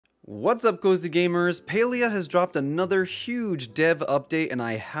What's up, Cozy Gamers? Palia has dropped another huge dev update and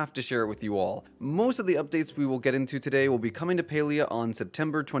I have to share it with you all. Most of the updates we will get into today will be coming to Palia on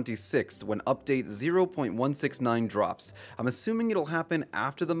September 26th when update 0.169 drops. I'm assuming it'll happen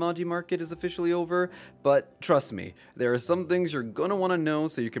after the Maji market is officially over, but trust me, there are some things you're gonna want to know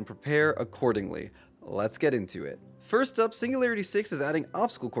so you can prepare accordingly. Let's get into it. First up, Singularity 6 is adding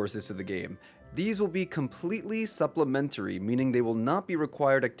obstacle courses to the game. These will be completely supplementary, meaning they will not be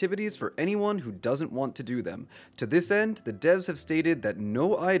required activities for anyone who doesn't want to do them. To this end, the devs have stated that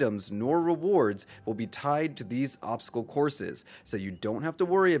no items nor rewards will be tied to these obstacle courses, so you don't have to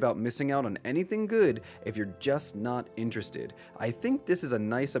worry about missing out on anything good if you're just not interested. I think this is a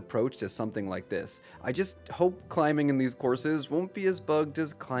nice approach to something like this. I just hope climbing in these courses won't be as bugged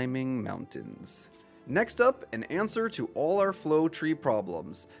as climbing mountains. Next up, an answer to all our flow tree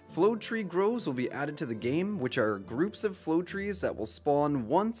problems. Flow tree groves will be added to the game, which are groups of flow trees that will spawn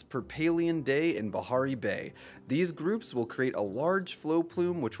once per Palian day in Bahari Bay. These groups will create a large flow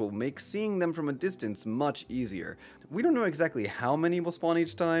plume which will make seeing them from a distance much easier. We don't know exactly how many will spawn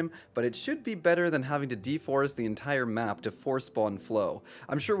each time, but it should be better than having to deforest the entire map to force spawn flow.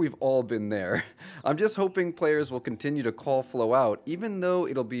 I'm sure we've all been there. I'm just hoping players will continue to call flow out, even though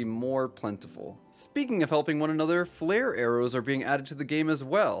it'll be more plentiful. Speaking of helping one another, flare arrows are being added to the game as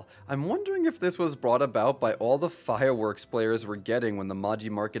well. I'm wondering if this was brought about by all the fireworks players were getting when the Maji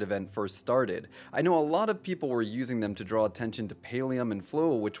Market event first started. I know a lot of people were using them to draw attention to Palium and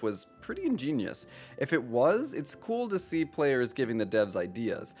Flow, which was pretty ingenious. If it was, it's cool to see players giving the devs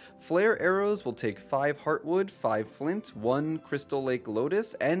ideas. Flare arrows will take 5 heartwood, 5 flint, 1 crystal lake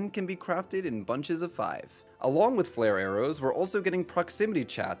lotus, and can be crafted in bunches of 5. Along with flare arrows, we're also getting proximity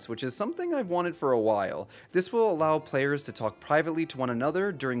chats, which is something I've wanted for a while. This will allow players to talk privately to one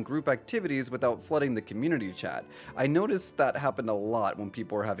another during group activities without flooding the community chat. I noticed that happened a lot when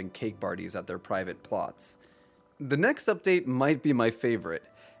people were having cake parties at their private plots. The next update might be my favorite.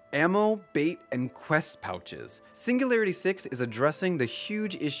 Ammo, bait, and quest pouches. Singularity 6 is addressing the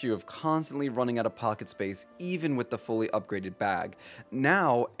huge issue of constantly running out of pocket space even with the fully upgraded bag.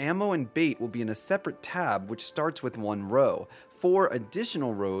 Now, ammo and bait will be in a separate tab which starts with 1 row. 4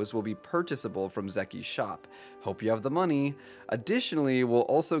 additional rows will be purchasable from Zeki's shop. Hope you have the money. Additionally, we'll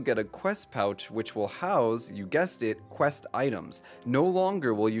also get a quest pouch which will house, you guessed it, quest items. No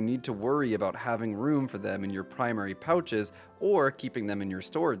longer will you need to worry about having room for them in your primary pouches or keeping them in your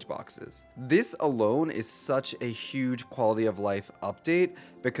storage boxes. This alone is such a huge quality of life update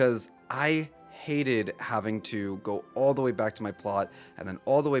because I hated having to go all the way back to my plot and then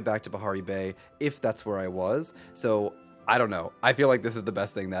all the way back to Bahari Bay if that's where I was. So I don't know. I feel like this is the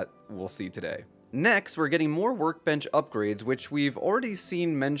best thing that we'll see today. Next, we're getting more workbench upgrades, which we've already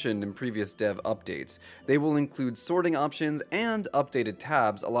seen mentioned in previous dev updates. They will include sorting options and updated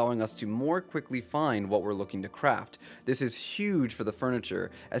tabs, allowing us to more quickly find what we're looking to craft. This is huge for the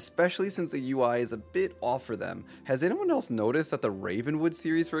furniture, especially since the UI is a bit off for them. Has anyone else noticed that the Ravenwood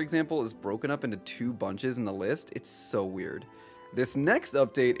series, for example, is broken up into 2 bunches in the list? It's so weird. This next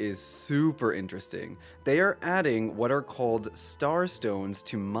update is super interesting. They are adding what are called starstones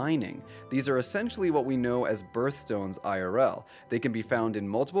to mining. These are essentially what we know as birthstones IRL. They can be found in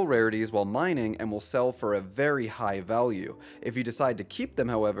multiple rarities while mining and will sell for a very high value. If you decide to keep them,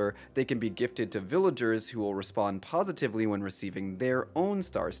 however, they can be gifted to villagers who will respond positively when receiving their own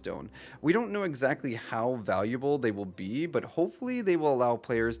starstone. We don't know exactly how valuable they will be, but hopefully they will allow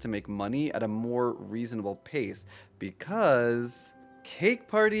players to make money at a more reasonable pace, because cake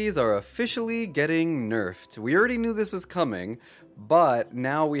parties are officially getting nerfed. We already knew this was coming, but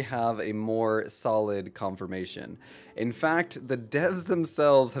now we have a more solid confirmation. In fact, the devs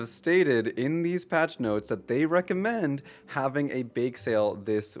themselves have stated in these patch notes that they recommend having a bake sale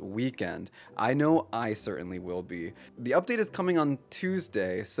this weekend. I know I certainly will be. The update is coming on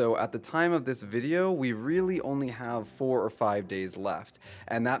Tuesday, so at the time of this video, we really only have 4 or 5 days left.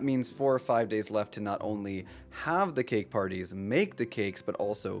 And that means 4 or 5 days left to not only have the cake parties, make the cakes, but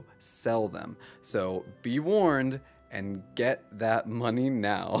also sell them. So be warned and get that money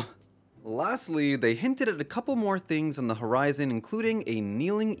now. Lastly, they hinted at a couple more things on the horizon, including a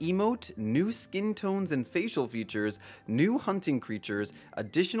kneeling emote, new skin tones and facial features, new hunting creatures,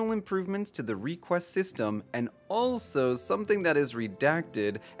 additional improvements to the request system, and also something that is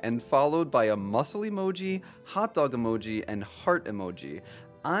redacted and followed by a muscle emoji, hot dog emoji, and heart emoji.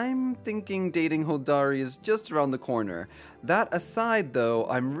 I'm thinking dating Hodari is just around the corner. That aside though,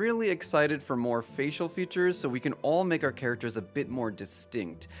 I'm really excited for more facial features so we can all make our characters a bit more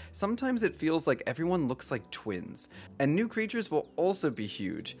distinct. Sometimes it feels like everyone looks like twins. And new creatures will also be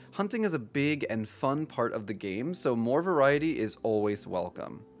huge. Hunting is a big and fun part of the game, so more variety is always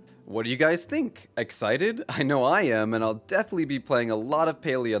welcome. What do you guys think? Excited? I know I am, and I'll definitely be playing a lot of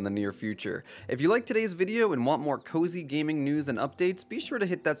Palia in the near future. If you liked today's video and want more cozy gaming news and updates, be sure to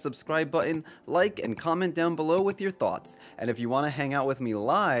hit that subscribe button, like, and comment down below with your thoughts. And if you want to hang out with me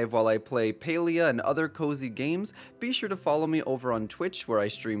live while I play Palia and other cozy games, be sure to follow me over on Twitch where I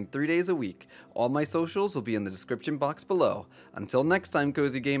stream 3 days a week. All my socials will be in the description box below. Until next time,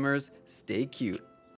 cozy gamers, stay cute.